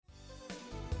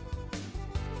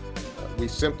We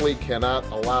simply cannot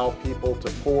allow people to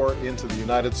pour into the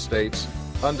United States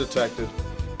undetected,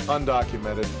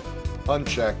 undocumented,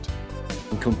 unchecked.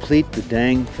 And complete the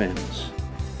dang fence.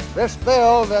 This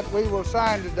bill that we will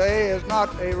sign today is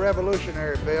not a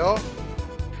revolutionary bill.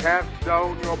 Cast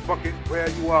down your bucket where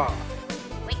you are.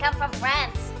 We come from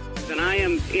France. And I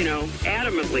am,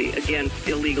 adamantly against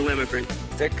illegal immigrants.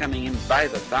 They're coming in by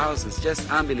the thousands,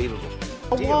 just unbelievable.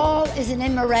 A wall is an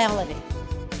immorality.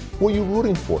 Who are you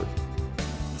rooting for?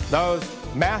 Those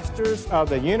masters of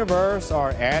the universe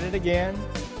are at it again.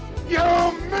 You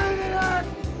maniac!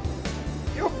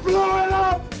 You blew it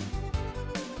up!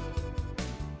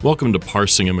 Welcome to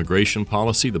Parsing Immigration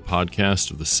Policy, the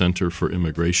podcast of the Center for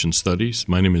Immigration Studies.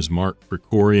 My name is Mark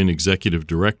Krikorian, Executive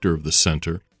Director of the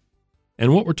Center.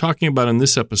 And what we're talking about in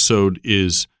this episode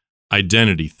is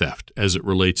identity theft as it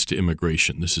relates to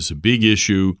immigration. This is a big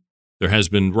issue. There has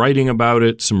been writing about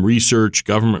it, some research,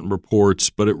 government reports,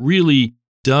 but it really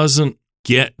doesn't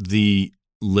get the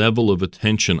level of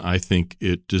attention I think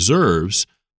it deserves,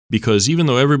 because even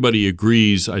though everybody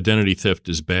agrees identity theft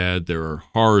is bad, there are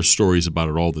horror stories about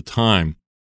it all the time.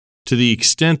 To the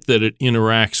extent that it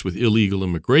interacts with illegal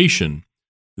immigration,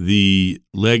 the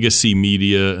legacy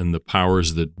media and the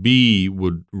powers that be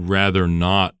would rather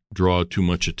not draw too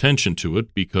much attention to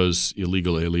it because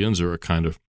illegal aliens are a kind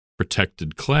of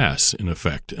protected class, in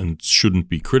effect, and shouldn't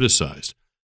be criticized.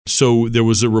 So there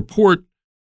was a report,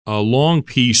 a long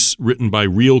piece written by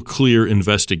Real Clear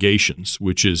Investigations,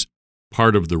 which is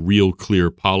part of the Real Clear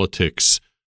Politics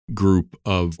group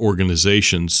of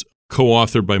organizations,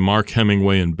 co-authored by Mark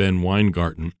Hemingway and Ben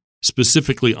Weingarten,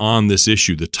 specifically on this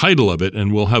issue. The title of it,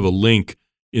 and we'll have a link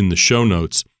in the show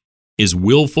notes, is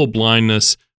Willful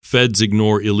Blindness, Feds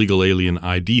Ignore Illegal Alien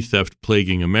ID Theft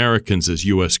Plaguing Americans as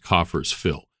U.S. Coffers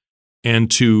Fill.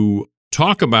 And to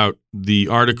talk about the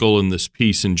article in this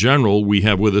piece in general, we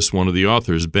have with us one of the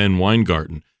authors, Ben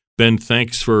Weingarten. Ben,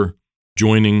 thanks for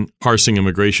joining Parsing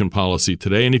Immigration Policy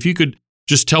today. And if you could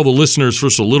just tell the listeners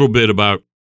first a little bit about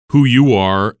who you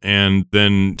are and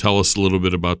then tell us a little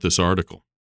bit about this article.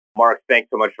 Mark, thanks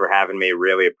so much for having me.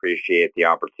 Really appreciate the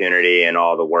opportunity and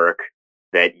all the work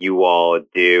that you all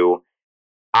do.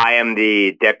 I am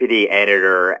the deputy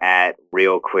editor at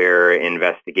Real Clear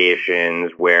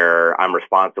Investigations, where I'm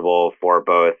responsible for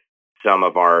both some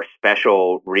of our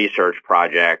special research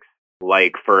projects,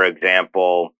 like, for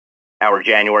example, our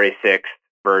January 6th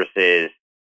versus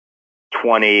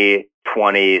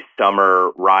 2020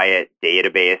 summer riot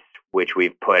database, which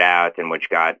we've put out and which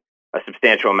got a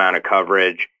substantial amount of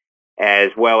coverage,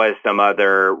 as well as some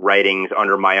other writings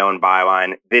under my own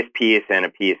byline, this piece and a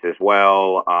piece as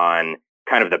well on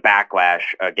kind of the backlash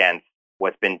against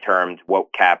what's been termed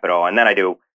woke capital. And then I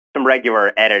do some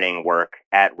regular editing work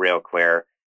at Real Clear.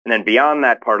 And then beyond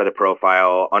that part of the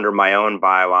profile, under my own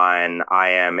byline,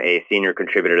 I am a senior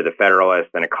contributor to The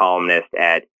Federalist and a columnist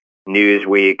at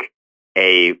Newsweek,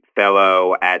 a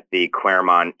fellow at the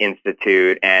Claremont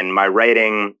Institute. And my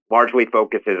writing largely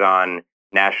focuses on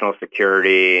national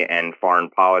security and foreign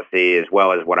policy, as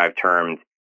well as what I've termed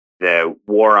the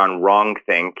war on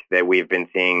wrongthink that we've been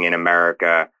seeing in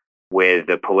America with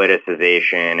the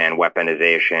politicization and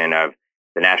weaponization of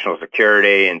the national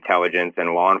security, intelligence,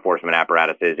 and law enforcement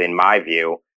apparatuses, in my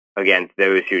view, against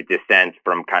those who dissent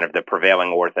from kind of the prevailing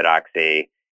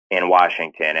orthodoxy in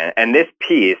Washington. And this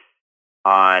piece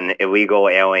on illegal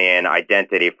alien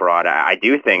identity fraud, I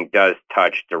do think does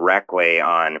touch directly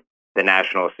on the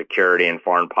national security and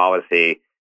foreign policy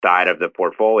side of the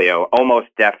portfolio, almost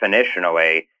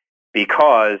definitionally,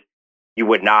 because you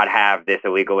would not have this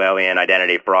illegal alien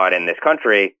identity fraud in this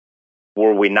country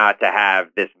were we not to have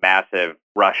this massive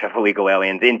rush of illegal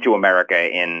aliens into America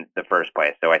in the first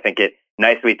place. So I think it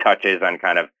nicely touches on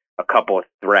kind of a couple of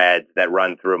threads that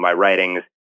run through my writings,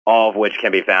 all of which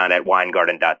can be found at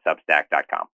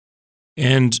weingarten.substack.com.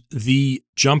 And the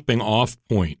jumping off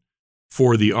point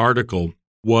for the article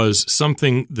was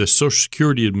something the Social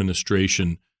Security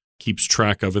Administration keeps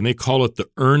track of, and they call it the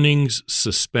earnings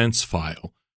suspense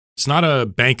file. It's not a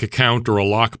bank account or a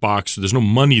lockbox. There's no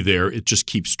money there. It just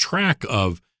keeps track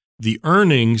of the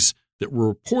earnings that were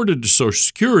reported to Social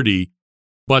Security,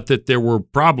 but that there were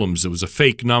problems. It was a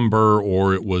fake number,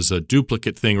 or it was a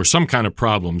duplicate thing, or some kind of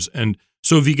problems. And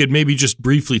so if you could maybe just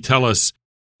briefly tell us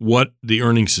what the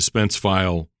earnings suspense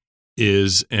file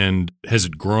is, and has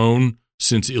it grown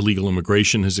since illegal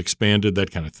immigration has expanded,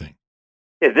 that kind of thing.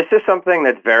 Yeah, this is something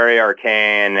that's very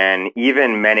arcane, and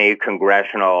even many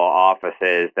congressional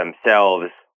offices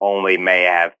themselves only may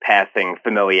have passing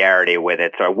familiarity with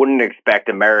it. So I wouldn't expect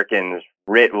Americans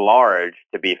writ large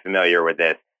to be familiar with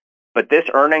this. But this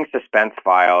earnings suspense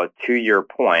file, to your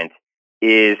point,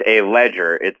 is a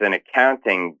ledger. It's an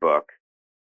accounting book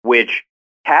which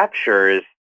captures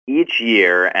each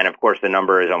year, and of course the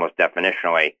number is almost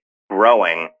definitionally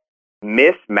growing,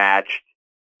 mismatched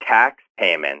tax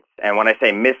payments. And when I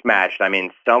say mismatched, I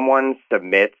mean someone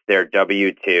submits their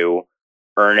W-2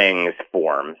 earnings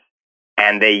forms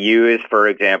and they use, for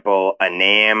example, a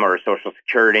name or a social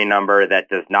security number that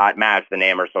does not match the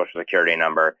name or social security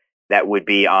number that would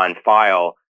be on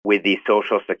file with the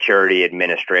Social Security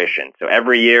Administration. So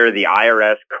every year the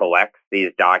IRS collects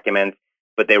these documents,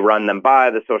 but they run them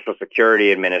by the Social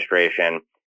Security Administration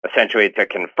essentially to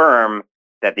confirm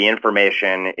that the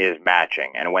information is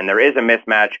matching. And when there is a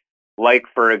mismatch, like,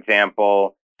 for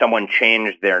example, someone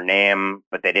changed their name,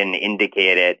 but they didn't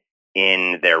indicate it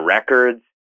in their records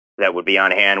that would be on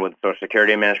hand with the Social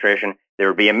Security Administration, there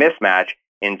would be a mismatch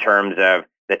in terms of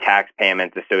the tax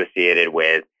payments associated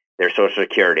with their Social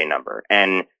Security number.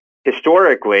 And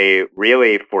historically,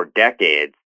 really for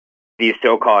decades, these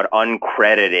so-called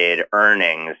uncredited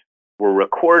earnings were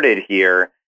recorded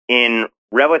here in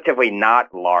relatively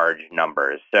not large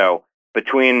numbers. So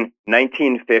between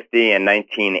 1950 and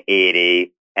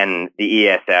 1980, and the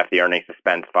ESF, the Earnings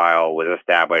Suspense File, was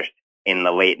established in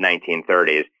the late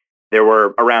 1930s, there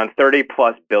were around $30+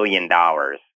 billion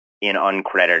in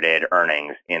uncredited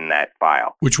earnings in that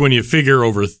file. Which, when you figure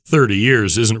over 30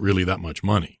 years, isn't really that much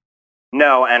money.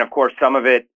 No, and of course, some of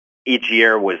it each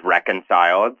year was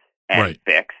reconciled and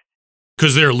fixed.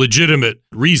 Because there are legitimate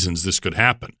reasons this could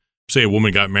happen. Say a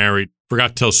woman got married, forgot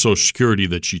to tell Social Security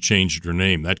that she changed her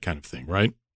name, that kind of thing,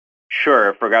 right?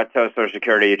 Sure. Forgot to tell Social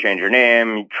Security you changed your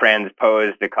name, you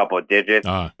transposed a couple of digits.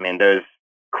 I mean, those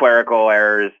clerical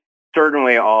errors,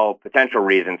 certainly all potential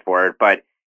reasons for it. But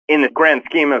in the grand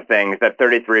scheme of things, that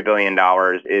 $33 billion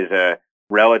is a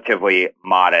relatively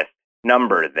modest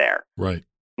number there. Right.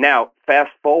 Now,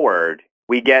 fast forward,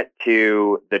 we get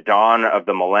to the dawn of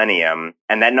the millennium,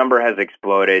 and that number has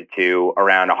exploded to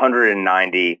around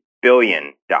 $190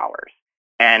 billion.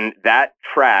 And that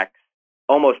tracks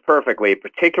almost perfectly,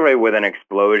 particularly with an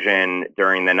explosion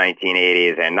during the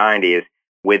 1980s and 90s,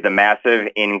 with the massive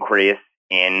increase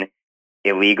in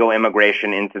illegal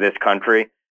immigration into this country,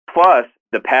 plus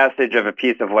the passage of a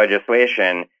piece of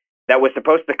legislation that was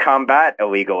supposed to combat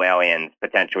illegal aliens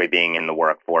potentially being in the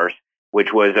workforce,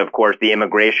 which was, of course, the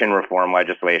immigration reform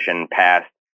legislation passed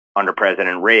under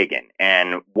President Reagan.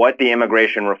 And what the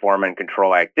Immigration Reform and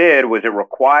Control Act did was it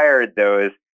required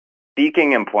those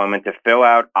seeking employment to fill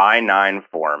out I-9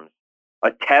 forms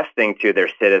attesting to their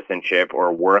citizenship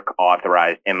or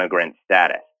work-authorized immigrant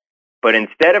status. But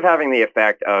instead of having the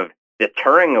effect of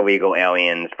deterring illegal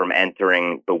aliens from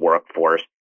entering the workforce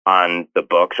on the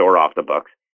books or off the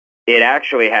books, it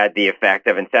actually had the effect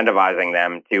of incentivizing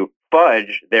them to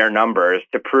fudge their numbers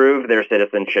to prove their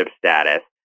citizenship status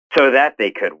so that they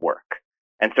could work.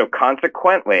 And so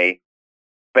consequently,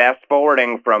 fast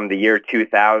forwarding from the year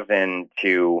 2000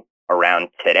 to around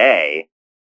today,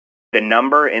 the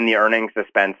number in the earnings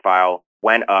suspense file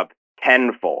went up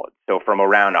tenfold. So from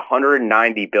around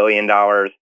 $190 billion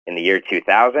in the year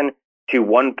 2000 to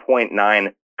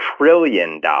 $1.9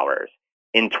 trillion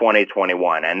in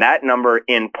 2021. And that number,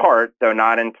 in part, though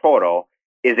not in total,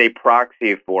 is a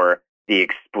proxy for the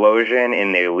explosion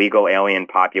in the illegal alien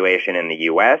population in the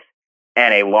U.S.,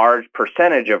 and a large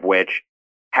percentage of which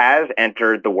has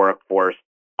entered the workforce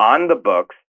on the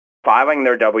books, filing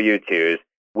their W-2s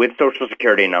with Social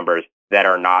Security numbers that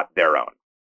are not their own.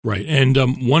 Right. And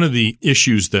one of the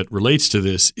issues that relates to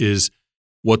this is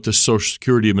what the Social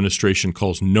Security Administration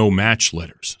calls no-match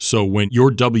letters. So when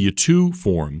your W-2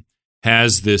 form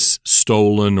has this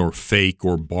stolen or fake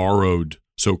or borrowed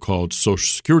so-called Social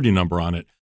Security number on it,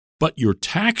 but your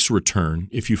tax return,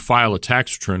 if you file a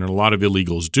tax return, and a lot of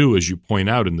illegals do, as you point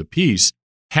out in the piece,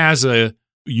 has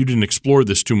you didn't explore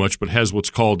this too much, but has what's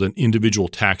called an individual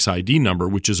tax ID number,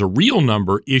 which is a real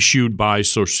number issued by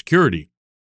Social Security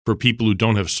for people who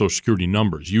don't have Social Security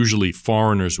numbers, usually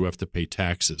foreigners who have to pay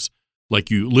taxes. Like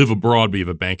you live abroad, but you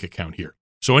have a bank account here.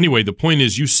 So anyway, the point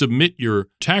is you submit your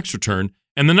tax return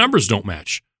and the numbers don't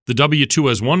match. The W-2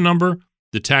 has one number,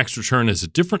 the tax return has a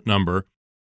different number,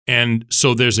 and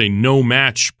so there's a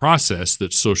no-match process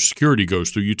that Social Security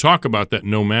goes through. You talk about that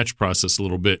no-match process a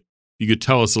little bit. You could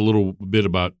tell us a little bit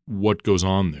about what goes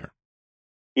on there.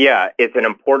 Yeah, it's an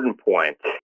important point.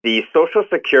 The Social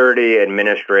Security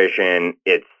Administration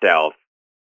itself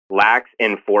lacks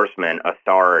enforcement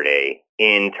authority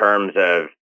in terms of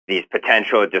these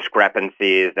potential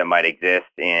discrepancies that might exist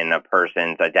in a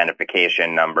person's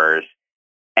identification numbers.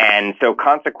 And so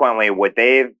consequently, what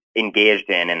they've engaged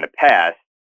in the past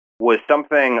was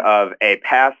something of a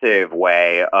passive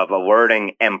way of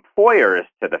alerting employers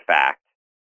to the fact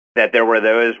that there were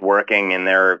those working in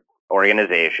their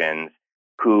organizations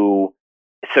who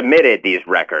submitted these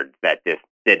records that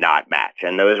did not match.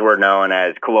 And those were known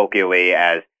as colloquially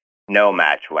as no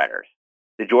match letters.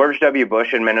 The George W.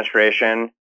 Bush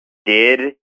administration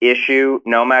did issue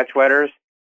no match letters.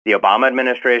 The Obama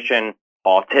administration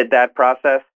halted that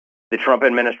process. The Trump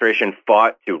administration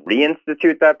fought to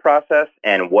reinstitute that process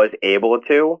and was able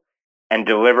to, and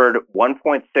delivered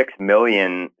 1.6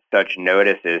 million such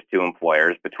notices to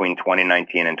employers between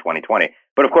 2019 and 2020.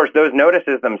 But of course, those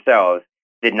notices themselves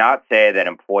did not say that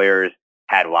employers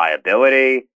had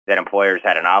liability, that employers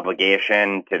had an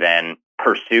obligation to then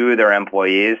pursue their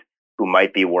employees who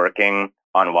might be working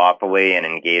unlawfully and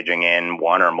engaging in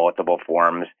one or multiple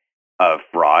forms of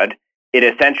fraud. It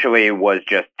essentially was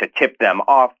just to tip them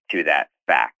off to that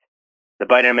fact. The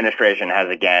Biden administration has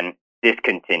again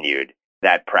discontinued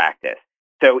that practice.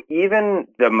 So even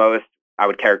the most, I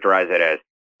would characterize it as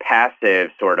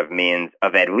passive sort of means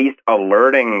of at least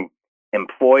alerting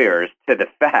employers to the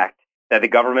fact that the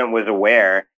government was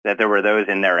aware that there were those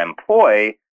in their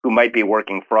employ who might be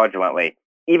working fraudulently,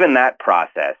 even that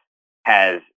process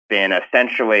has been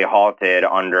essentially halted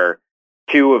under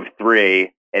 2 of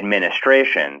 3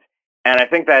 administrations. And I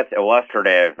think that's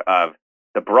illustrative of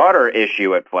the broader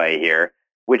issue at play here,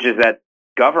 which is that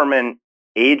government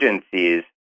agencies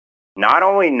not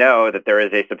only know that there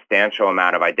is a substantial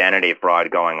amount of identity fraud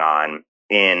going on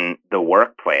in the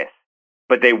workplace,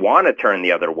 but they want to turn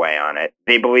the other way on it.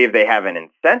 They believe they have an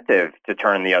incentive to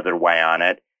turn the other way on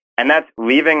it. And that's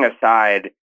leaving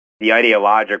aside the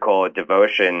ideological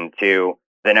devotion to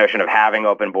the notion of having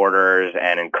open borders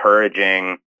and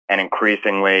encouraging an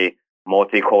increasingly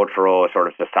multicultural sort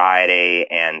of society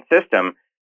and system,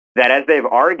 that as they've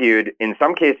argued, in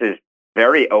some cases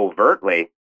very overtly,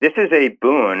 this is a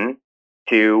boon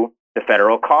to the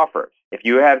federal coffers. If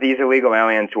you have these illegal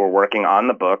aliens who are working on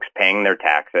the books, paying their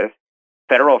taxes,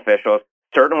 federal officials,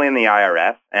 certainly in the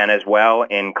IRS and as well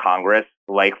in Congress,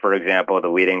 like, for example, the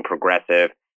leading progressive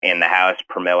in the House,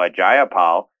 Pramila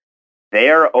Jayapal, they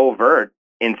are overt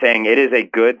in saying it is a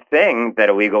good thing that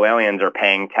illegal aliens are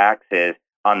paying taxes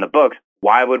on the books.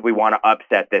 Why would we want to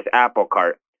upset this apple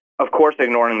cart? Of course,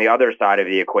 ignoring the other side of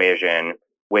the equation,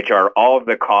 which are all of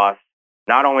the costs,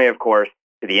 not only, of course,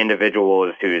 to the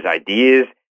individuals whose IDs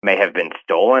may have been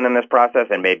stolen in this process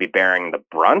and may be bearing the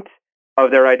brunt of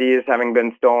their IDs having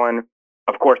been stolen.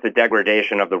 Of course, the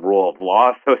degradation of the rule of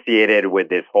law associated with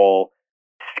this whole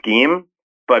scheme.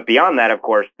 But beyond that, of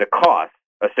course, the costs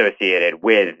associated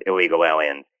with illegal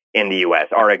aliens in the U.S.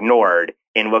 are ignored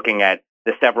in looking at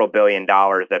the several $billion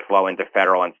that flow into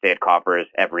federal and state coffers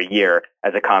every year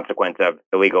as a consequence of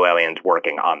illegal aliens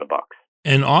working on the books.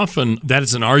 And often that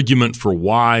is an argument for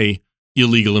why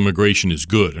illegal immigration is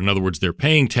good. In other words, they're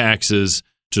paying taxes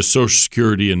to Social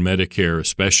Security and Medicare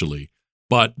especially,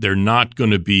 but they're not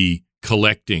going to be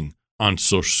collecting on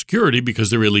Social Security because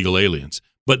they're illegal aliens.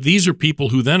 But these are people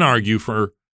who then argue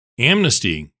for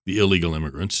amnestying the illegal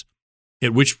immigrants,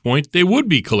 at which point they would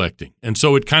be collecting. And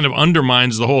so it kind of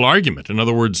undermines the whole argument. In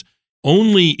other words,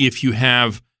 only if you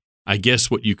have, I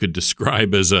guess, what you could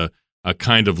describe as a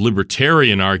kind of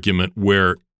libertarian argument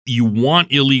where you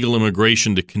want illegal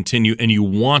immigration to continue and you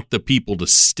want the people to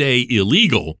stay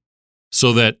illegal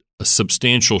so that a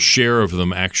substantial share of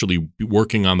them actually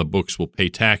working on the books will pay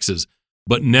taxes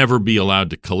but never be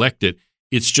allowed to collect it.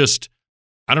 It's just,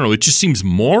 I don't know, it just seems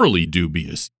morally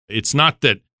dubious. It's not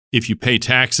that if you pay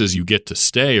taxes, you get to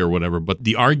stay or whatever, but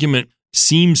the argument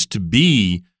seems to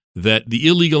be that the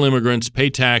illegal immigrants pay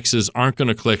taxes, aren't going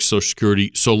to collect Social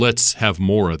Security, so let's have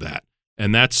more of that.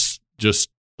 And that's just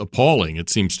appalling, it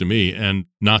seems to me, and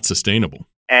not sustainable.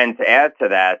 And to add to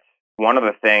that, one of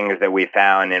the things that we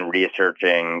found in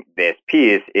researching this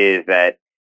piece is that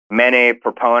many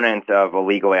proponents of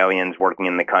illegal aliens working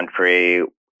in the country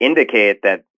indicate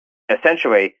that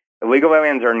essentially illegal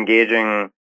aliens are engaging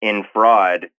in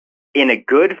fraud in a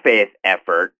good faith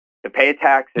effort to pay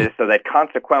taxes so that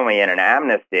consequently in an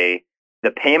amnesty,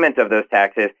 the payment of those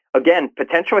taxes, again,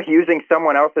 potentially using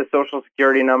someone else's Social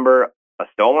Security number, a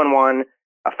stolen one,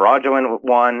 a fraudulent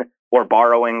one, or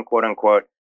borrowing, quote unquote,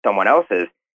 someone else's,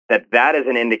 that is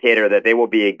an indicator that they will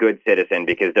be a good citizen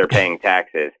because they're paying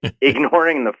taxes,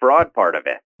 ignoring the fraud part of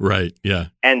it. Right, yeah.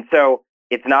 And so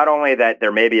it's not only that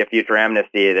there may be a future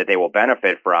amnesty that they will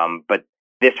benefit from, but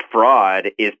this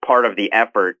fraud is part of the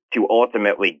effort to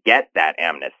ultimately get that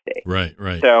amnesty. Right,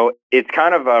 right. So it's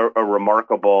kind of a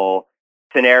remarkable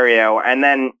scenario. And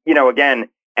then, again,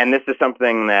 and this is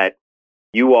something that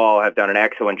you all have done an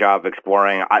excellent job of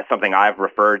exploring, something I've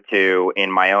referred to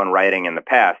in my own writing in the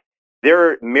past. there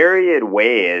are myriad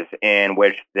ways in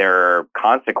which there are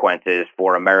consequences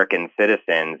for American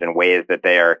citizens in ways that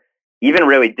they are even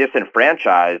really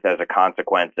disenfranchised as a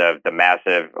consequence of the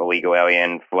massive illegal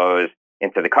alien flows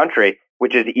into the country,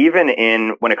 which is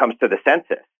even when it comes to the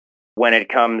census, when it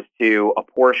comes to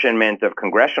apportionment of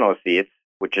congressional seats,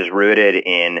 which is rooted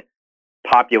in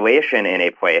population in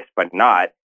a place, but not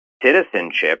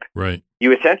citizenship. Right.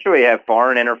 You essentially have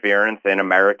foreign interference in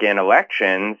American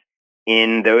elections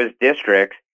in those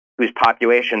districts whose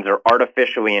populations are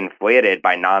artificially inflated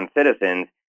by non-citizens,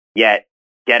 yet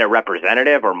get a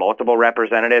representative or multiple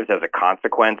representatives as a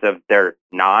consequence of their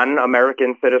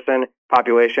non-American citizen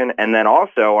population, and then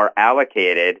also are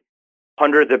allocated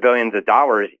hundreds of billions of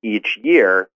dollars each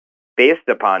year based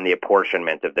upon the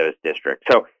apportionment of those districts.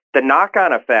 So the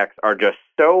knock-on effects are just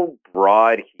so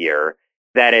broad here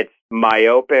that it's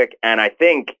myopic and I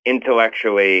think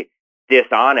intellectually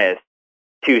dishonest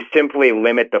to simply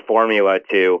limit the formula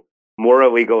to more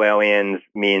illegal aliens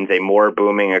means a more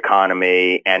booming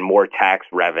economy and more tax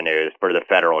revenues for the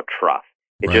federal trust.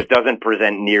 It just doesn't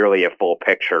present nearly a full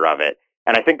picture of it.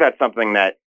 And I think that's something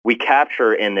that we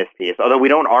capture in this piece. Although we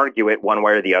don't argue it one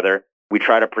way or the other, we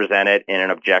try to present it in an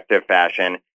objective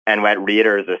fashion and let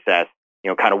readers assess,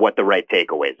 kind of what the right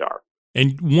takeaways are.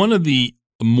 And one of the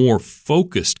more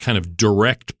focused, kind of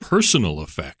direct personal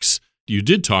effects you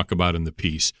did talk about in the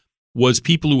piece was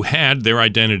people who had their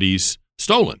identities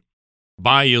stolen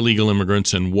by illegal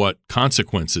immigrants and what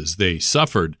consequences they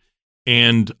suffered.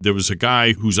 And there was a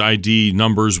guy whose ID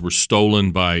numbers were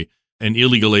stolen by an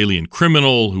illegal alien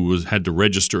criminal who had to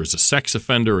register as a sex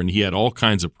offender, and he had all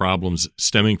kinds of problems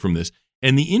stemming from this.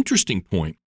 And the interesting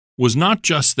point was not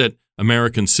just that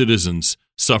American citizens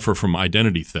suffer from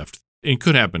identity theft. It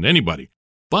could happen to anybody.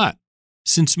 But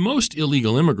since most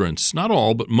illegal immigrants, not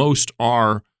all, but most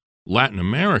are Latin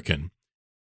American,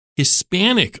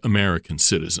 Hispanic American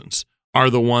citizens are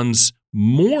the ones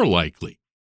more likely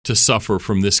to suffer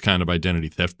from this kind of identity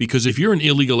theft. Because if you're an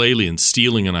illegal alien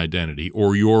stealing an identity,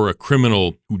 or you're a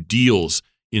criminal who deals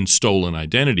in stolen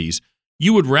identities,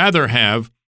 you would rather have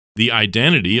the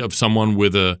identity of someone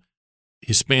with a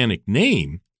Hispanic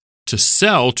name to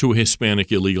sell to a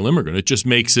Hispanic illegal immigrant. It just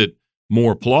makes it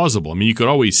more plausible. I mean, you could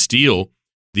always steal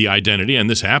the identity, and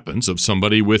this happens, of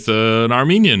somebody with an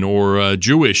Armenian or a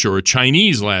Jewish or a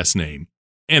Chinese last name.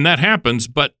 And that happens,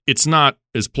 but it's not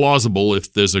as plausible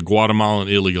if there's a Guatemalan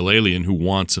illegal alien who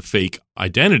wants a fake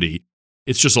identity.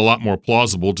 It's just a lot more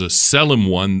plausible to sell him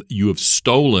one you have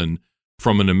stolen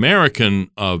from an American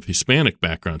of Hispanic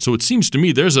background. So it seems to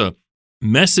me there's a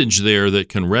message there that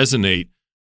can resonate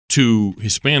to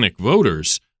Hispanic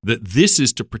voters that this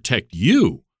is to protect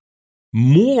you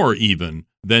more even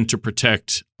than to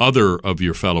protect other of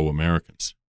your fellow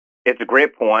Americans. It's a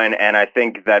great point, and I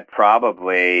think that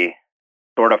probably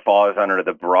sort of falls under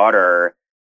the broader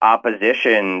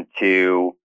opposition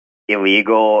to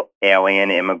illegal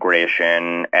alien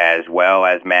immigration as well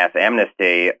as mass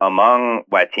amnesty among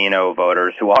Latino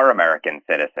voters who are American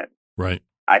citizens. Right.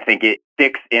 I think it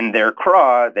sticks in their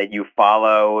craw that you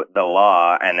follow the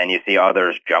law and then you see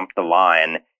others jump the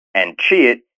line and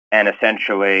cheat and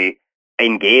essentially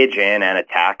engage in an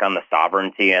attack on the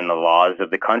sovereignty and the laws of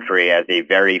the country as a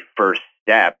very first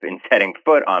step in setting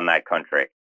foot on that country.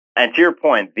 And to your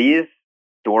point, these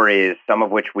stories, some of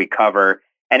which we cover,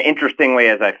 and interestingly,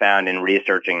 as I found in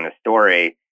researching the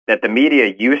story, that the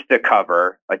media used to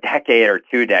cover a decade or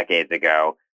 2 decades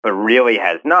ago, but really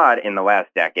has not in the last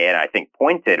decade, I think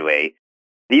pointedly,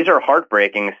 these are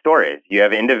heartbreaking stories. You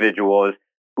have individuals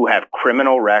who have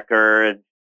criminal records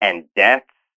and debts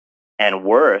and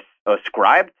worse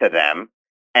ascribed to them,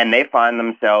 and they find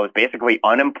themselves basically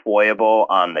unemployable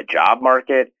on the job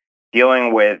market,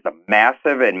 dealing with the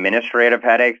massive administrative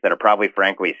headaches that are probably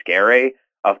frankly scary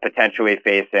of potentially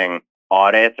facing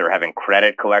audits or having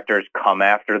credit collectors come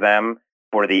after them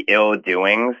for the ill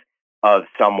doings of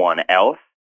someone else.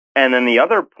 And then the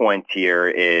other point here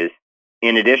is,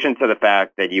 in addition to the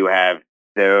fact that you have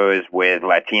those with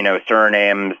Latino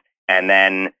surnames and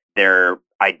then their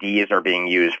IDs are being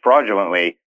used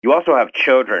fraudulently, you also have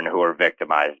children who are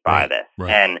victimized by this.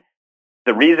 Right. And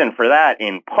the reason for that,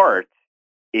 in part,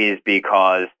 is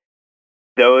because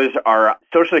those are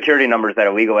Social Security numbers that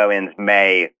illegal aliens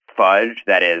may fudge,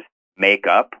 that is, make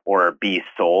up or be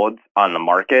sold on the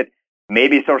market,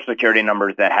 maybe Social Security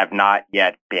numbers that have not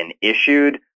yet been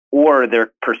issued, or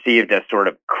they're perceived as sort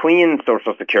of clean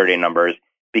Social Security numbers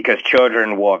because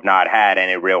children will have not had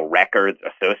any real records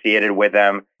associated with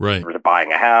them, right, for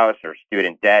buying a house or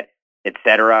student debt,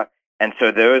 etc. And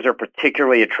so those are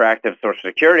particularly attractive Social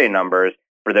Security numbers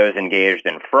for those engaged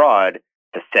in fraud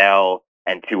to sell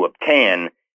and to obtain.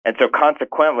 And so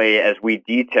consequently, as we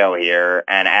detail here,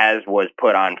 and as was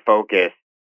put on focus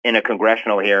in a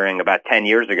congressional hearing about 10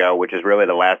 years ago, which is really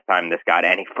the last time this got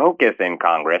any focus in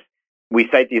Congress, we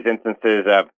cite these instances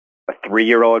of a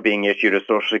 3-year-old being issued a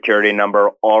Social Security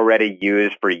number already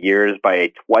used for years by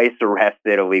a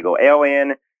twice-arrested illegal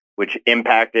alien, which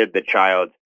impacted the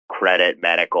child's credit,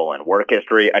 medical, and work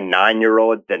history. A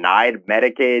 9-year-old denied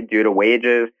Medicaid due to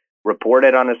wages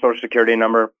reported on a Social Security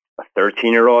number. A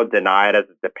 13-year-old denied as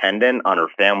a dependent on her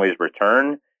family's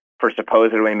return for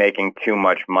supposedly making too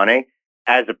much money.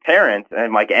 As a parent,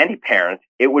 and like any parent,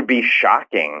 it would be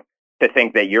shocking to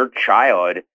think that your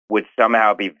child would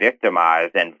somehow be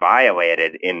victimized and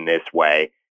violated in this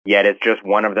way. Yet it's just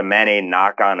one of the many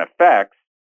knock-on effects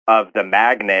of the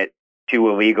magnet to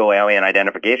illegal alien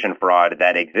identification fraud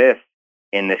that exists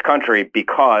in this country,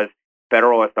 because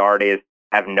federal authorities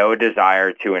have no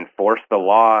desire to enforce the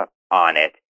law on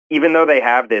it, even though they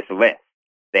have this list.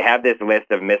 They have this list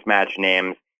of mismatched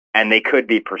names, and they could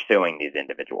be pursuing these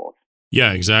individuals.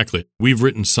 Yeah, exactly. We've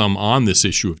written some on this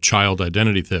issue of child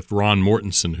identity theft. Ron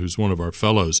Mortensen, who's one of our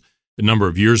fellows, a number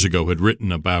of years ago had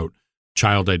written about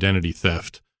child identity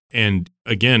theft. And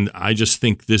again, I just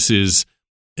think this is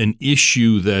an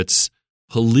issue that's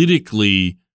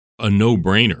politically a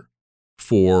no-brainer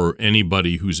for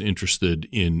anybody who's interested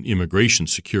in immigration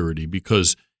security,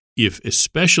 because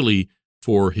especially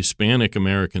for Hispanic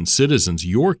American citizens,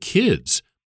 your kids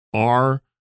are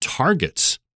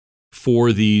targets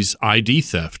for these ID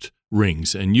theft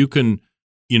rings. And you can,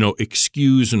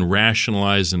 excuse and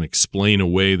rationalize and explain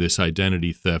away this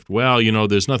identity theft. Well,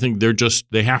 there's nothing,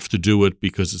 they have to do it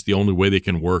because it's the only way they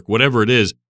can work, whatever it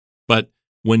is. But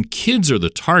when kids are the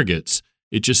targets,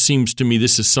 it just seems to me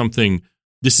this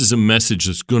is a message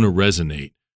that's going to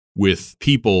resonate with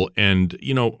people. And,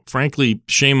 frankly,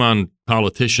 shame on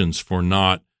politicians for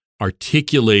not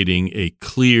articulating a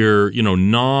clear,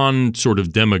 non sort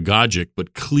of demagogic,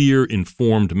 but clear,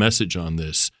 informed message on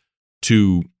this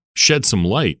to shed some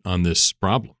light on this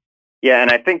problem. Yeah, and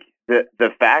I think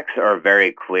the facts are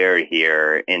very clear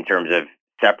here in terms of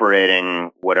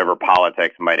separating whatever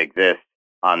politics might exist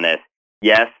on this.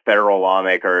 Yes, federal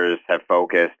lawmakers have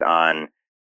focused on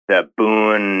the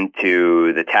boon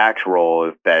to the tax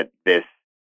rolls that this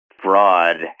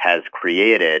fraud has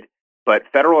created. But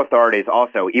federal authorities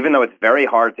also, even though it's very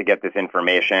hard to get this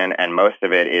information, and most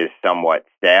of it is somewhat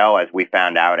stale, as we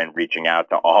found out in reaching out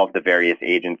to all of the various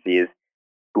agencies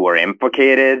who are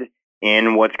implicated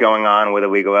in what's going on with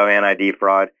illegal alien ID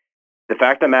fraud, the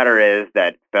fact of the matter is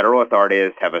that federal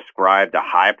authorities have ascribed a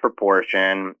high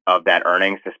proportion of that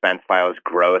earnings suspense file's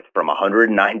growth from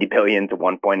 $190 billion to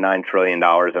 $1.9 trillion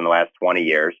in the last 20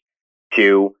 years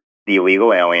to the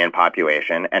illegal alien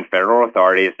population. And federal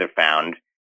authorities have found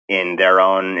in their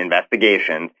own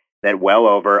investigations that well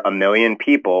over 1 million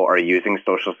people are using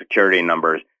Social Security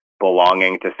numbers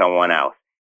belonging to someone else.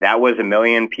 That was 1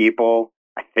 million people,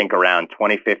 I think, around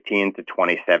 2015 to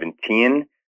 2017.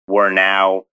 We're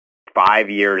now 5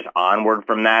 years onward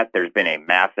from that. There's been a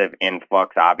massive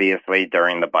influx, obviously,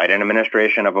 during the Biden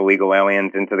administration of illegal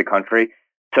aliens into the country.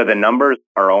 So the numbers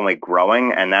are only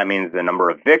growing, and that means the number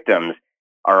of victims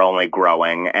are only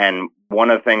growing. And one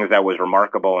of the things that was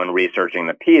remarkable in researching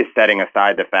the piece, setting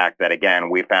aside the fact that, again,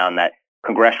 we found that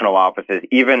congressional offices,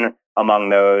 even among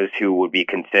those who would be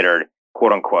considered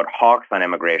quote unquote hawks on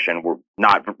immigration, were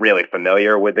not really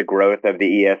familiar with the growth of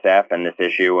the ESF and this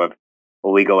issue of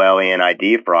illegal alien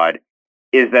ID fraud,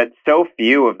 is that so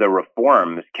few of the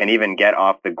reforms can even get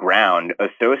off the ground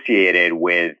associated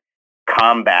with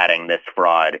combating this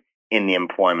fraud in the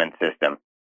employment system.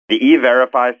 The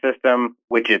E-Verify system,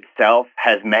 which itself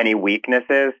has many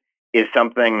weaknesses, is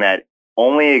something that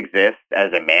only exists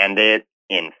as a mandate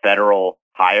in federal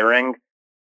hiring.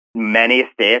 Many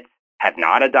states have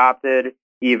not adopted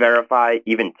E-Verify.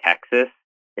 Even Texas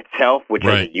itself, which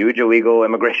has a huge illegal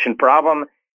immigration problem,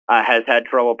 has had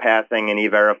trouble passing an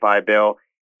E-Verify bill.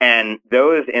 And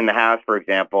those in the House, for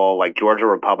example, like Georgia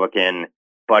Republican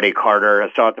Buddy Carter,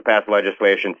 has sought to pass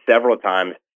legislation several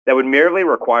times that would merely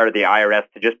require the IRS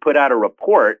to just put out a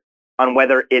report on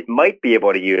whether it might be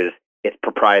able to use its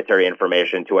proprietary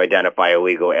information to identify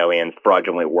illegal aliens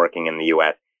fraudulently working in the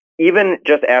U.S. Even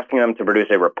just asking them to produce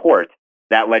a report,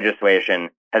 that legislation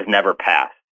has never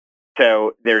passed.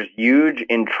 So there's huge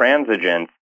intransigence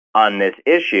on this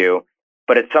issue,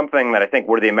 but it's something that I think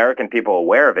were the American people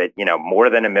aware of it,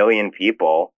 more than 1 million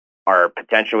people are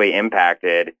potentially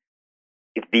impacted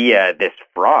via this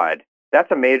fraud. That's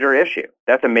a major issue.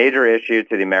 That's a major issue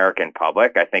to the American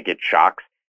public. I think it shocks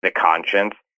the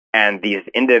conscience. And these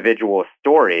individual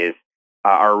stories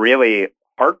are really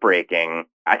heartbreaking,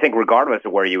 I think, regardless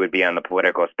of where you would be on the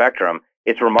political spectrum,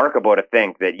 it's remarkable to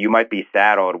think that you might be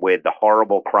saddled with the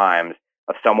horrible crimes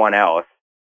of someone else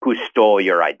who stole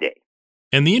your ID.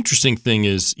 And the interesting thing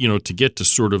is, to get to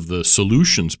sort of the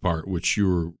solutions part, which you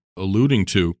were alluding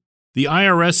to, the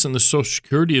IRS and the Social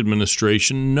Security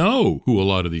Administration know who a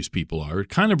lot of these people are. It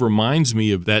kind of reminds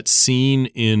me of that scene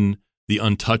in The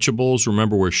Untouchables.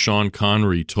 Remember where Sean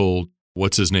Connery told,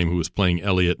 what's his name, who was playing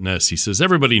Elliot Ness? He says,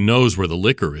 everybody knows where the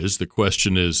liquor is. The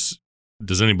question is,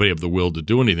 does anybody have the will to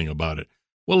do anything about it?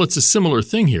 Well, it's a similar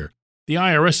thing here. The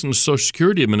IRS and the Social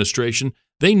Security Administration,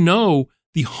 they know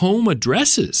the home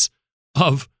addresses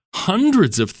of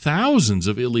hundreds of thousands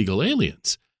of illegal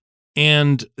aliens.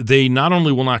 And they not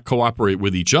only will not cooperate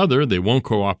with each other, they won't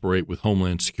cooperate with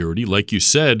Homeland Security. Like you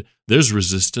said, there's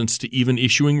resistance to even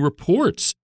issuing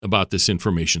reports about this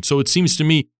information. So it seems to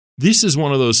me this is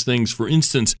one of those things, for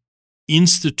instance,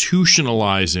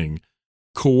 institutionalizing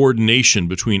coordination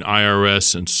between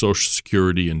IRS and Social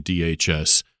Security and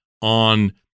DHS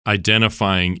on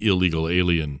identifying illegal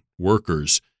alien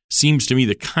workers seems to me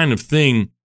the kind of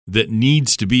thing that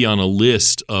needs to be on a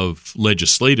list of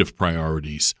legislative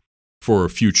priorities for a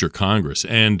future Congress.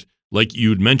 And like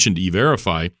you had mentioned,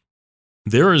 E-Verify,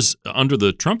 there is, under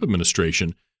the Trump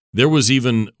administration, there was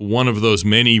even one of those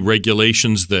many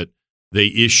regulations that they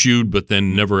issued but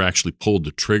then never actually pulled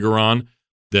the trigger on,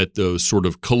 that those sort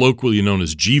of colloquially known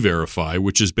as G-Verify,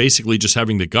 which is basically just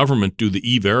having the government do the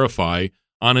E-Verify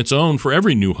on its own for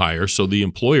every new hire so the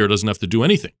employer doesn't have to do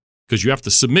anything, because you have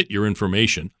to submit your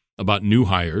information about new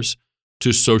hires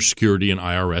to Social Security and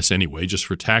IRS anyway, just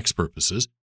for tax purposes.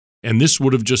 And this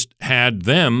would have just had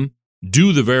them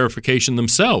do the verification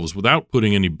themselves without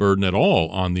putting any burden at all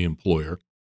on the employer.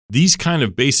 These kind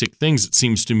of basic things, it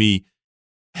seems to me,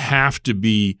 have to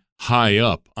be high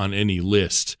up on any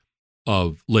list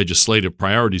of legislative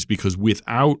priorities, because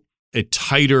without a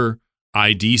tighter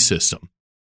ID system,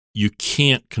 you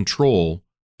can't control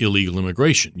illegal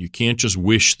immigration. You can't just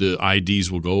wish the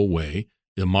IDs will go away.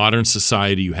 In modern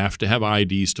society, you have to have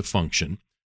IDs to function.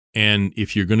 And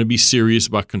if you're going to be serious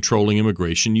about controlling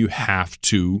immigration, you have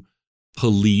to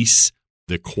police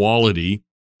the quality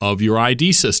of your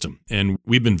ID system. And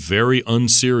we've been very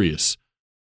unserious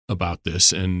about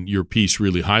this. And your piece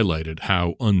really highlighted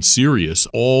how unserious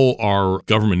all our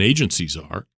government agencies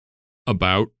are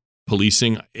about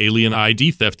policing alien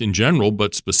ID theft in general,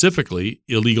 but specifically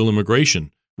illegal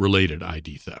immigration-related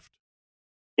ID theft.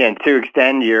 Yeah, and to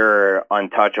extend your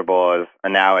Untouchables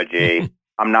analogy,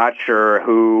 I'm not sure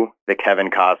who the Kevin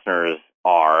Costners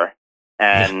are.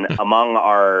 And among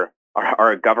our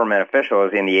government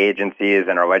officials in the agencies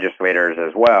and our legislators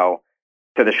as well,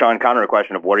 to the Sean Connery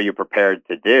question of what are you prepared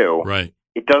to do, right?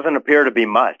 It doesn't appear to be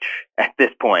much at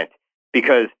this point,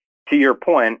 because to your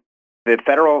point, the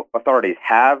federal authorities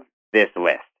have this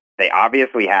list. They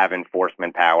obviously have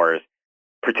enforcement powers,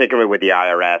 particularly with the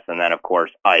IRS and then, of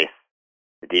course, ICE,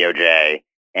 the DOJ,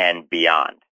 and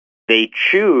beyond. They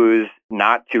choose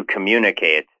not to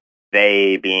communicate,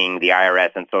 they being the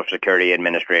IRS and Social Security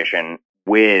Administration,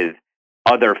 with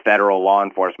other federal law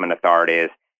enforcement authorities.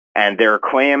 And there are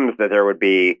claims that there would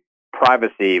be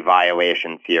privacy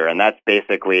violations here. And that's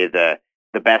basically the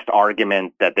best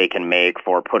argument that they can make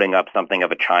for putting up something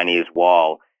of a Chinese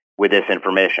wall with this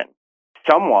information.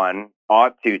 Someone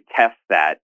ought to test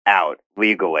that out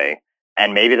legally.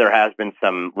 And maybe there has been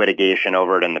some litigation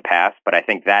over it in the past, but I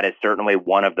think that is certainly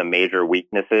one of the major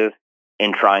weaknesses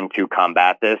in trying to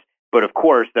combat this. But of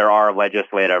course, there are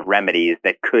legislative remedies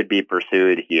that could be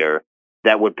pursued here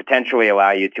that would potentially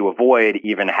allow you to avoid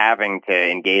even having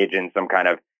to engage in some kind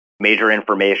of major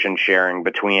information sharing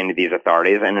between these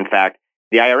authorities. And in fact,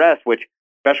 the IRS, which,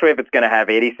 especially if it's going to have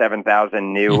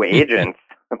 87,000 new agents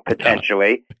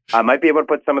potentially, might be able to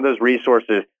put some of those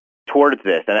resources towards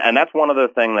this. And that's one of the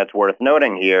things that's worth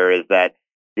noting here is that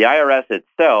the IRS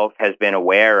itself has been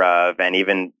aware of and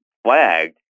even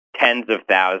flagged tens of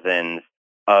thousands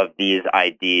of these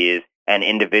IDs and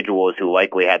individuals who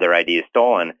likely had their IDs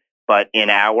stolen. But in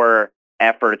our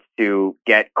efforts to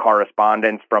get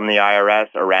correspondence from the IRS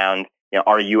around,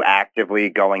 are you actively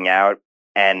going out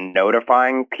and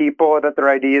notifying people that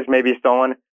their IDs may be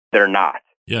stolen? They're not.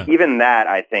 Yeah. Even that,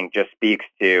 I think, just speaks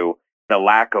to the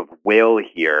lack of will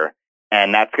here.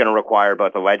 And that's going to require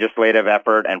both a legislative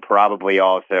effort and probably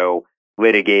also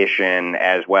litigation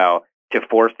as well to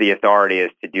force the authorities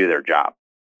to do their job.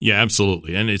 Yeah,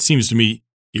 absolutely. And it seems to me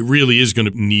it really is going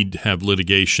to need to have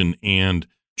litigation and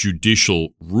judicial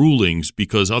rulings,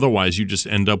 because otherwise you just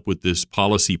end up with this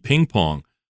policy ping pong,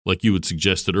 like you had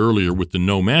suggested earlier with the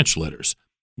no match letters,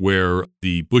 where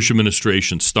the Bush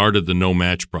administration started the no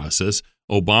match process,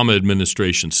 Obama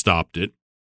administration stopped it,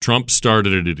 Trump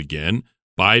started it again,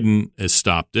 Biden has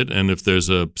stopped it, and if there's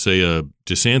a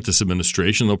DeSantis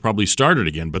administration, they'll probably start it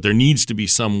again. But there needs to be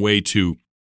some way to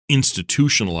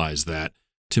institutionalize that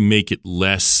to make it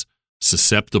less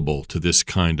susceptible to this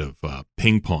kind of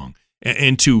ping pong.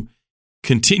 And to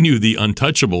continue the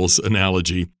untouchables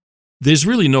analogy, there's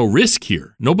really no risk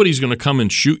here. Nobody's going to come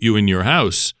and shoot you in your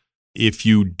house if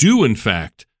you do, in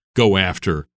fact, go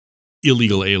after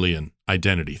illegal alien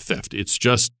identity theft. It's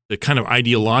just a kind of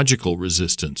ideological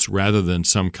resistance rather than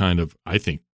some kind of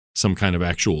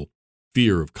actual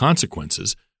fear of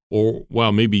consequences. Or,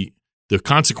 well, maybe the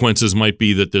consequences might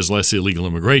be that there's less illegal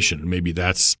immigration, and maybe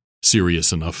that's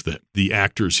serious enough that the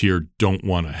actors here don't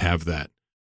want to have that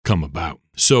come about.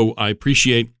 So I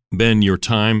appreciate, Ben, your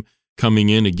time coming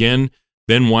in again.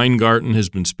 Ben Weingarten has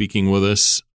been speaking with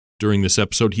us during this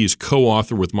episode. He is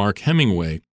co-author with Mark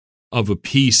Hemingway of a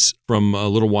piece from a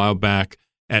little while back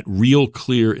at Real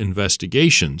Clear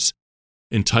Investigations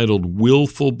entitled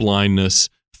Willful Blindness,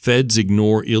 Feds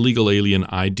Ignore Illegal Alien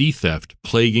ID Theft,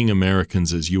 Plaguing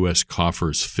Americans as U.S.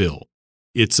 Coffers Fill.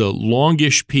 It's a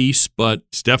longish piece, but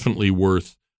it's definitely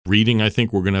worth reading. I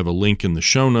think we're going to have a link in the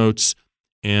show notes,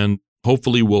 and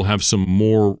hopefully we'll have some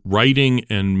more writing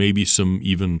and maybe some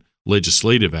even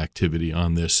legislative activity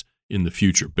on this in the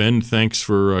future. Ben, thanks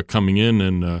for coming in,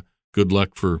 and good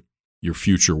luck for your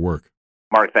future work.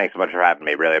 Mark, thanks so much for having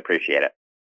me. Really appreciate it.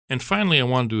 And finally, I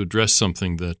wanted to address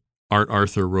something that Art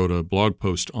Arthur wrote a blog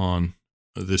post on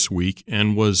this week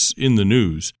and was in the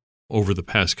news over the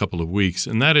past couple of weeks,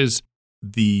 and that is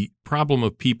the problem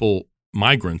of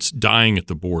migrants dying at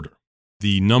the border.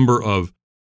 The number of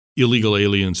illegal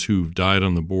aliens who've died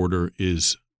on the border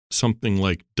is something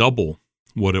like double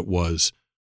what it was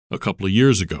a couple of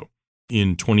years ago.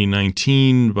 In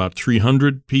 2019, about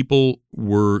 300 people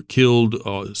were killed,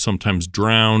 sometimes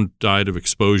drowned, died of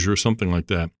exposure, something like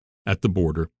that, at the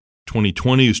border.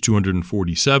 2020 is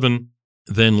 247.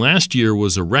 Then last year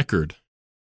was a record,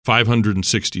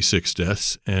 566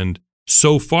 deaths. And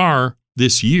so far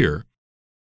this year,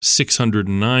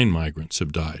 609 migrants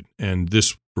have died. And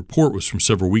this report was from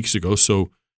several weeks ago, so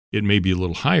it may be a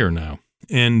little higher now.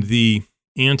 And the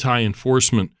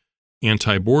anti-enforcement,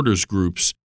 anti-borders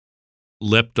groups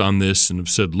leapt on this and have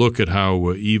said, look at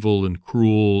how evil and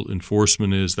cruel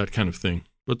enforcement is, that kind of thing.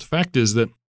 But the fact is that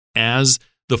as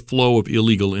the flow of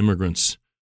illegal immigrants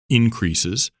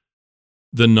increases,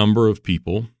 the number of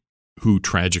people who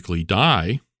tragically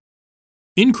die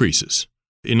increases.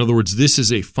 In other words, this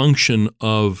is a function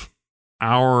of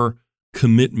our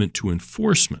commitment to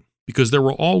enforcement, because there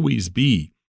will always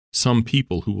be some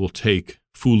people who will take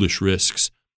foolish risks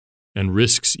and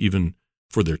risks even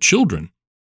for their children,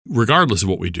 regardless of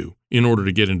what we do, in order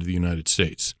to get into the United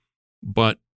States.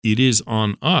 But it is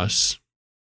on us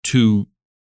to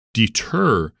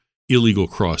deter illegal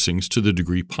crossings to the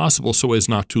degree possible so as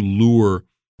not to lure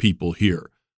people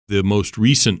here. The most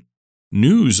recent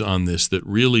news on this that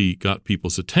really got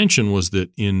people's attention was that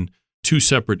in two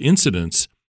separate incidents,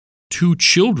 2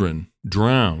 children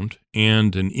drowned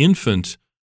and an infant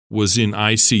was in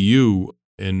ICU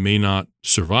and may not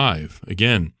survive,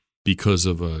 again, because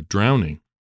of a drowning.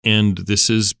 And this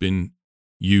has been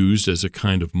used as a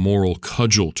kind of moral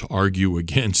cudgel to argue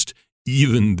against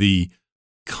even the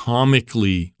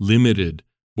comically limited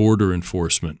border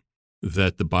enforcement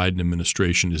that the Biden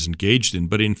administration is engaged in.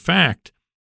 But in fact,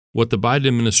 what the Biden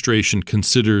administration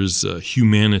considers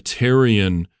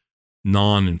humanitarian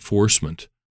non-enforcement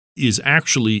is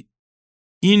actually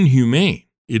inhumane.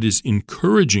 It is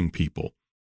encouraging people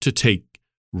to take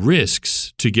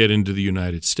risks to get into the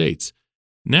United States.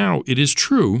 Now, it is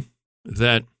true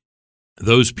that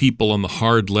those people on the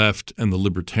hard left and the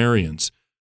libertarians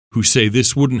who say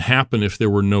this wouldn't happen if there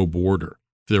were no border,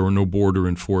 if there were no border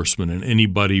enforcement, and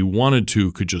anybody who wanted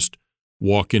to could just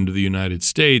walk into the United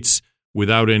States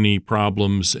without any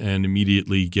problems and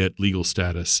immediately get legal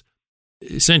status,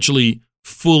 essentially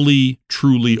fully,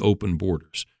 truly open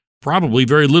borders. Probably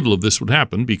very little of this would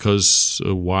happen because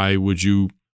why would you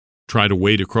try to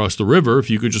wade across the river if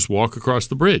you could just walk across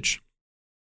the bridge?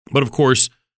 But of course,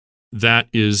 that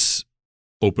is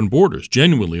open borders,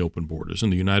 genuinely open borders,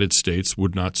 and the United States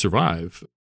would not survive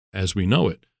as we know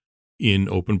it in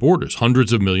open borders.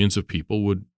 Hundreds of millions of people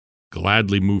would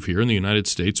gladly move here, and the United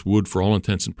States would, for all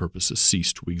intents and purposes,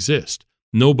 cease to exist.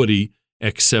 Nobody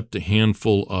except a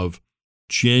handful of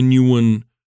genuine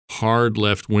hard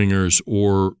left-wingers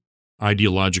or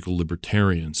ideological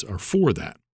libertarians are for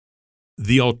that.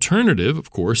 The alternative,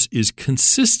 of course, is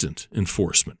consistent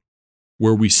enforcement,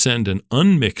 where we send an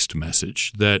unmixed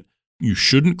message that you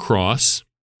shouldn't cross.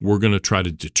 We're going to try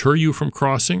to deter you from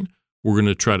crossing. We're going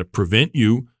to try to prevent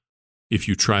you if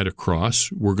you try to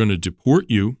cross. We're going to deport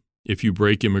you if you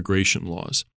break immigration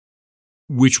laws,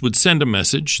 which would send a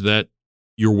message that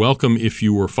you're welcome if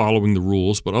you are following the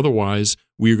rules, but otherwise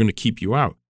we are going to keep you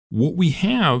out. What we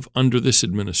have under this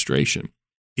administration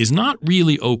is not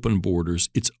really open borders,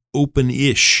 it's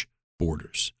open-ish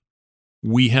borders.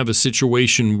 We have a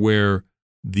situation where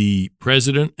the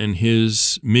president and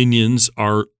his minions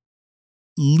are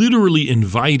literally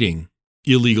inviting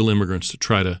illegal immigrants to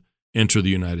try to enter the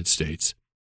United States,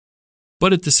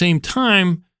 but at the same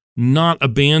time, not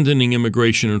abandoning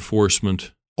immigration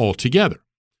enforcement altogether.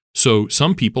 So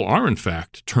some people are, in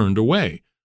fact, turned away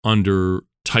under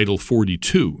Title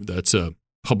 42. That's a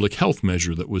public health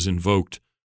measure that was invoked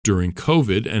during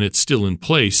COVID, and it's still in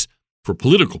place for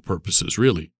political purposes,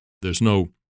 really. There's no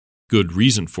good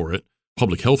reason for it,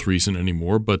 public health reason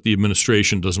anymore, but the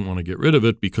administration doesn't want to get rid of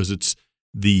it because it's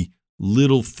the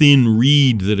little thin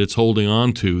reed that it's holding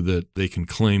on to that they can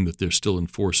claim that they're still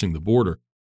enforcing the border.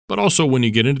 But also when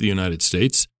you get into the United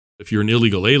States, if you're an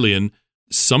illegal alien,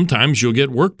 sometimes you'll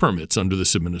get work permits under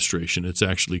this administration. It's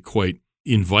actually quite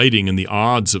inviting, and the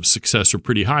odds of success are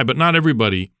pretty high, but not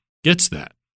everybody gets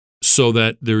that. So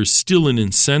that there's still an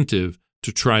incentive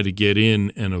to try to get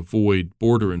in and avoid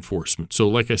border enforcement. So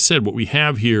like I said, what we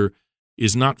have here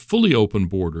is not fully open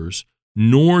borders,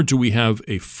 nor do we have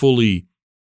a fully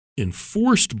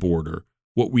enforced border.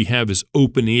 What we have is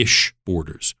open-ish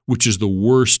borders, which is the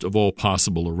worst of all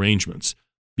possible arrangements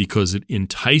because it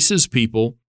entices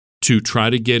people to try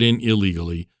to get in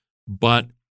illegally, but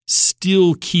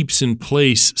still keeps in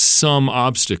place some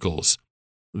obstacles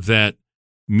that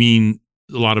mean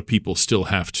a lot of people still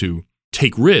have to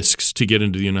take risks to get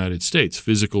into the United States,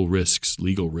 physical risks,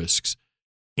 legal risks.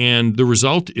 And the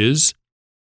result is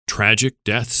tragic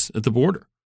deaths at the border.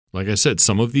 Like I said,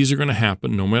 some of these are going to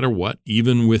happen no matter what,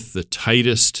 even with the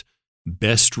tightest,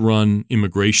 best-run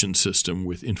immigration system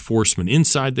with enforcement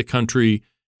inside the country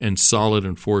and solid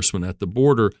enforcement at the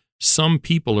border. Some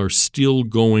people are still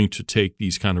going to take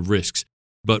these kind of risks.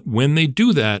 But when they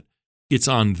do that, it's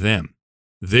on them.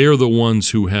 They're the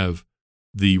ones who have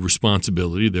the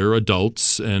responsibility. They're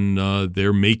adults, and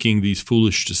they're making these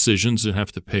foolish decisions and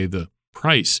have to pay the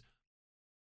price.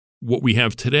 What we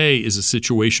have today is a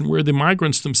situation where the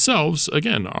migrants themselves,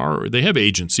 again, they have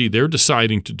agency. They're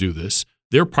deciding to do this.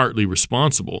 They're partly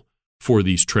responsible for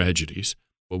these tragedies.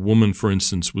 A woman, for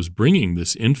instance, was bringing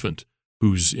this infant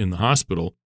who's in the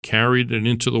hospital, carried it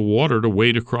into the water to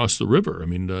wade across the river. I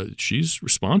mean, she's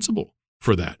responsible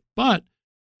for that. But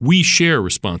we share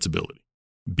responsibility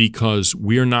because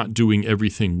we're not doing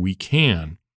everything we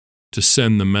can to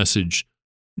send the message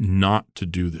not to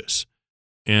do this.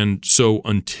 And so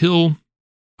until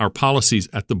our policies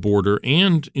at the border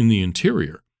and in the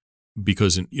interior,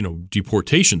 because,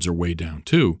 deportations are way down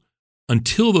too,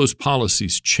 until those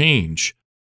policies change,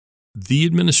 the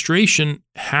administration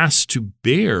has to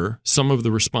bear some of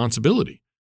the responsibility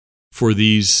for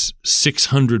these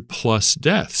 600 plus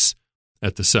deaths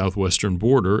at the southwestern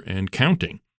border and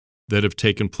counting that have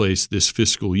taken place this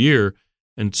fiscal year.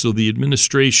 And so the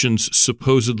administration's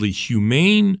supposedly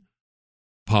humane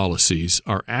policies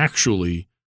are actually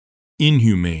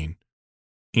inhumane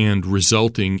and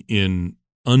resulting in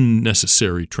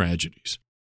unnecessary tragedies.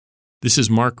 This is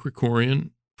Mark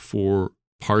Krikorian for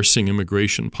Parsing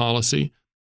Immigration Policy.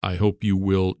 I hope you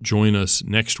will join us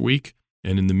next week.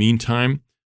 And in the meantime,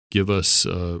 give us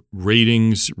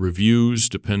ratings, reviews,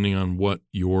 depending on what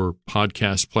your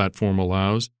podcast platform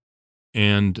allows.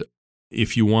 And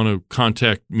if you want to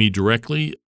contact me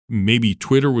directly, maybe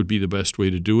Twitter would be the best way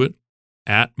to do it,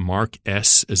 at Mark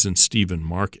S., as in Stephen,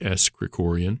 Mark S.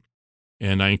 Krikorian.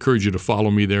 And I encourage you to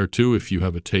follow me there, too, if you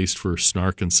have a taste for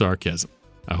snark and sarcasm.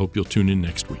 I hope you'll tune in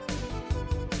next week.